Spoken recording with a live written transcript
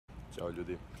Ćao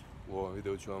ljudi, u ovom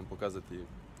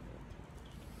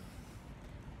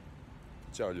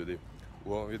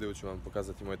videu ću vam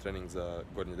pokazati moj trening za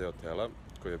gornji deo tela,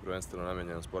 koji je prvenstveno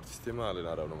namenjen sportistima, ali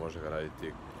naravno može ga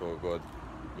raditi kogo god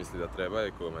misli da treba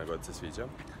i kome god se sviđa.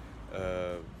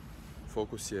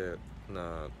 Fokus je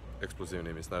na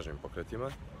eksplozivnim i snažnim pokretima,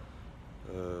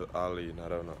 ali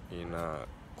naravno i na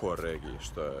core regiji,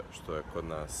 što je kod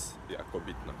nas jako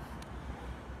bitno.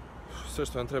 Sve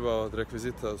što vam treba od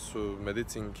rekvizita su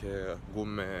medicinke,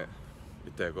 gume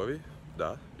i tegovi,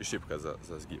 da, i šipka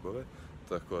za zgibove,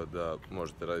 tako da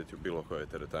možete raditi u bilo kojoj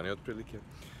teretani otprilike.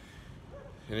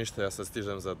 I ništa, ja sad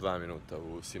stižem za 2 minuta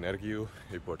u sinergiju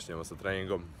i počinjemo sa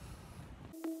treningom.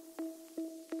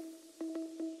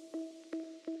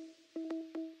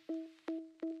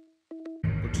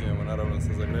 Počinjemo naravno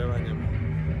sa zagrevanjem,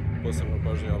 posebno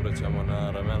pažnju obraćamo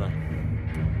na ramena.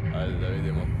 Ajde da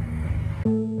vidimo.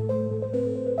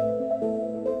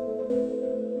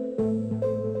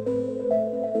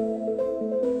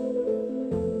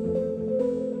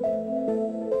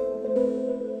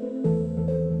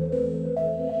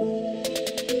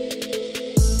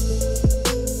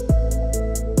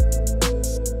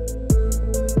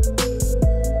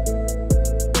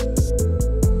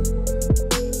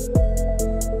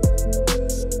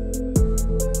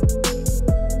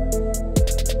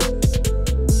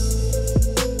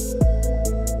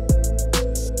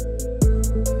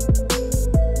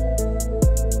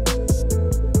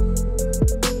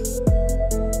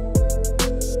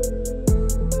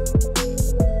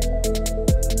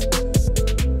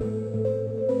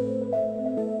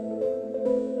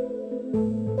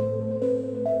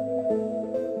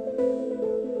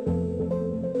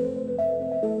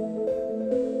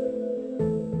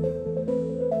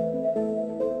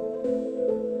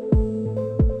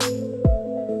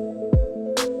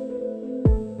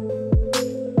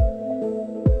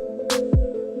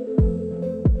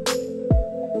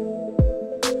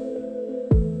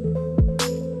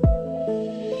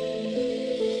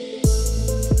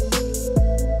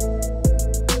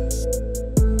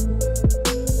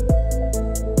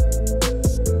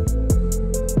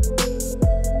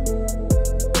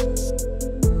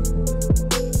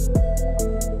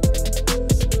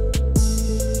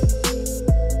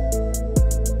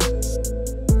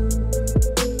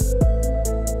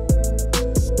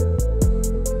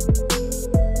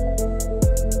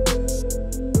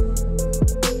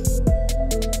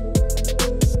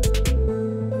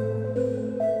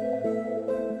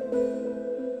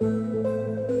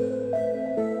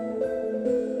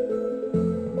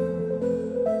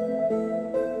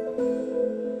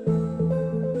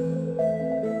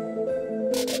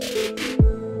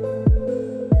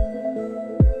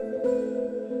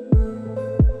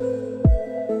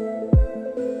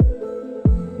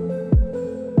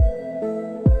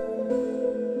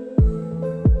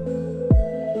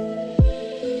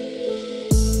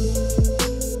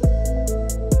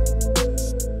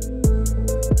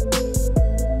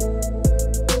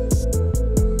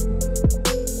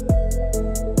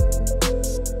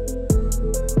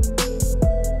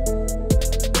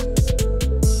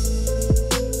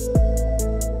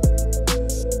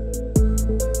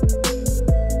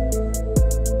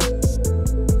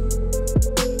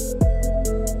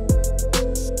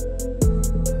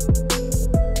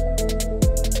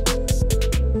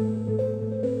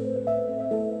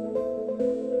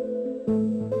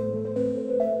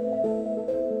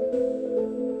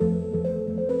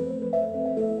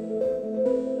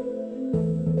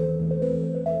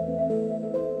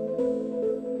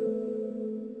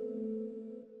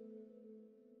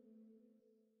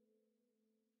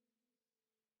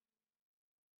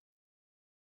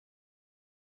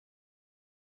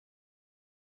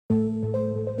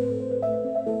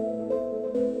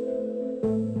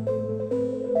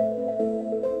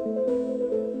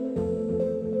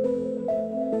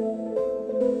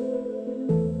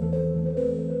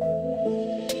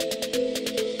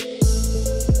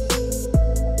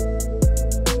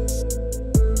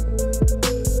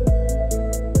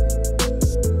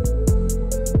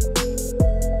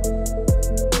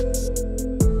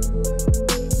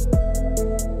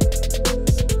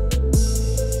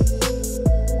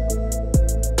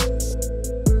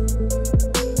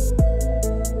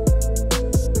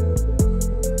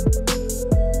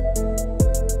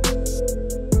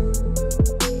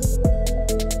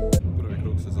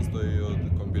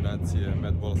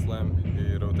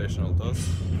 I Rotational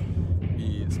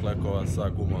i sklekova sa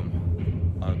gumom.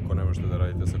 Ako ne možete da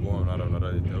radite sa gumom, naravno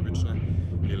radite obične,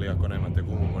 ili ako nemate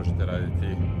gumu možete raditi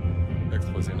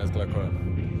eksplozivne sklekove.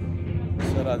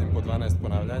 Sve radim po 12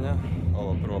 ponavljanja,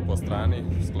 ovo prvo po strani,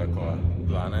 sklekova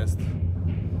 12,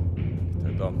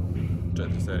 to.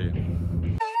 4 serije.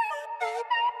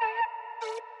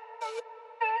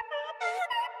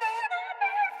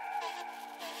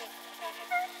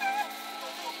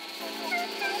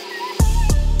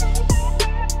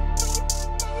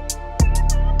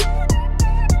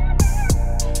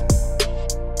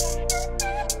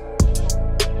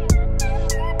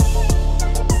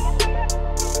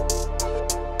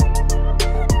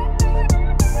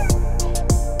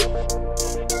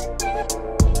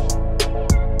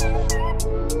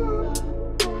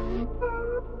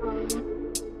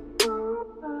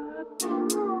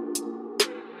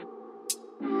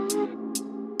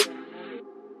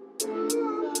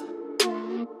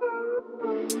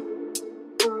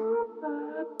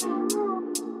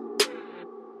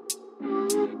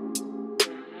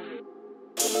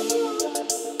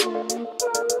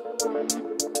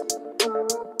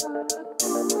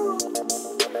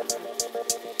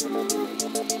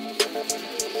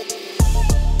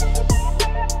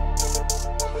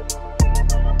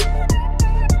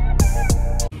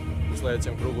 U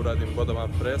sljedećem krugu radim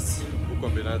Pallof Press u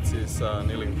kombinaciji sa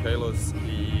kneeling halos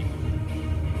i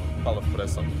Pallof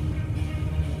Pressom.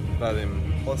 Radim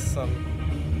 8,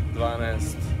 12,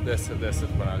 10, 10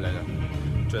 ponavljanja.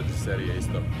 4 serije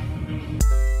isto.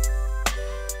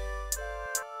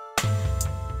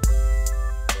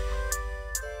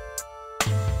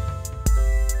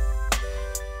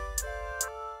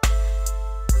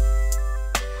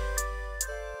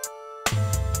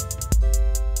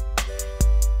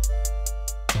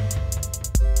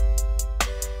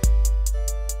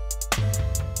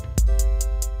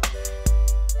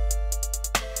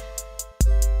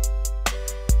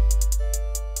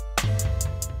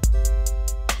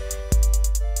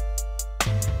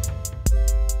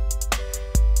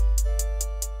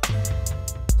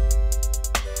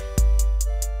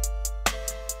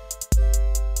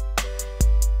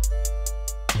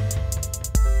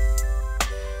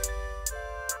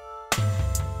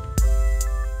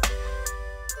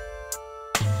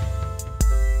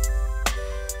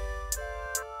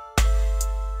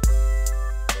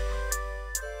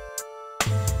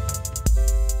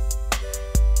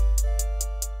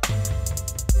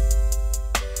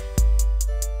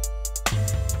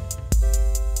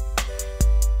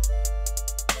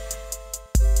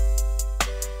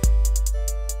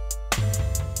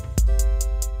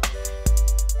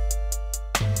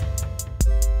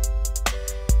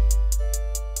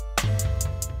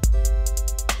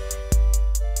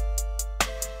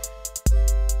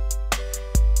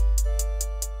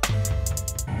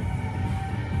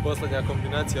 Posljednja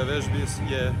kombinacija vežbi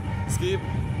je skip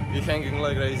i hanging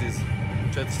leg raises.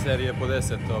 4 serije po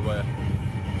 10 oboje.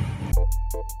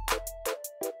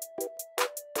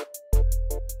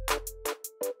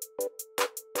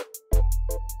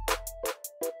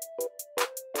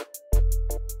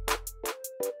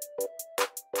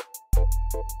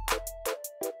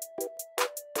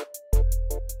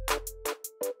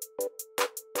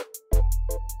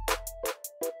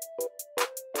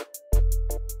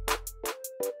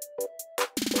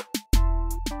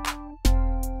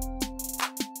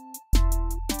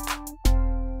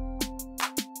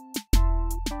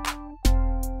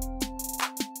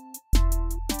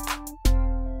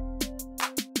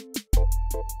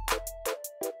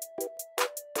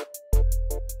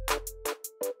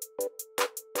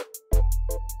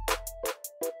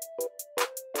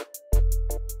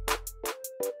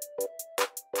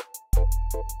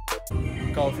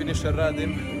 Kao finisher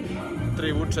radim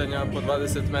 3 vučenja po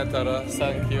 20 metara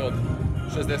sanki od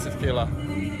 60 kila.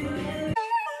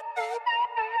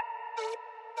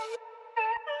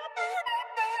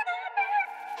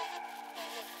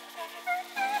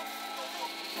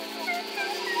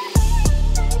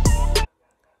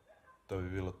 To bi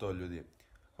bilo to, ljudi.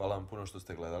 Hvala vam puno što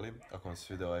ste gledali. Ako vam se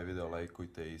svidio ovaj video,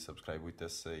 lajkujte i subscribeujte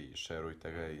se i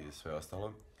šerujte ga i sve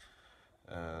ostalo.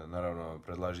 Naravno,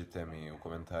 predlažite mi u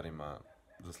komentarima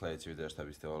za sljedeći video šta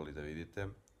biste volili da vidite.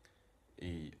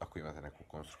 I ako imate neku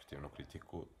konstruktivnu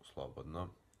kritiku, slobodno.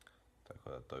 Tako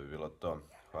da to bi bilo to.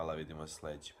 Hvala, vidimo se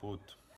sljedeći put.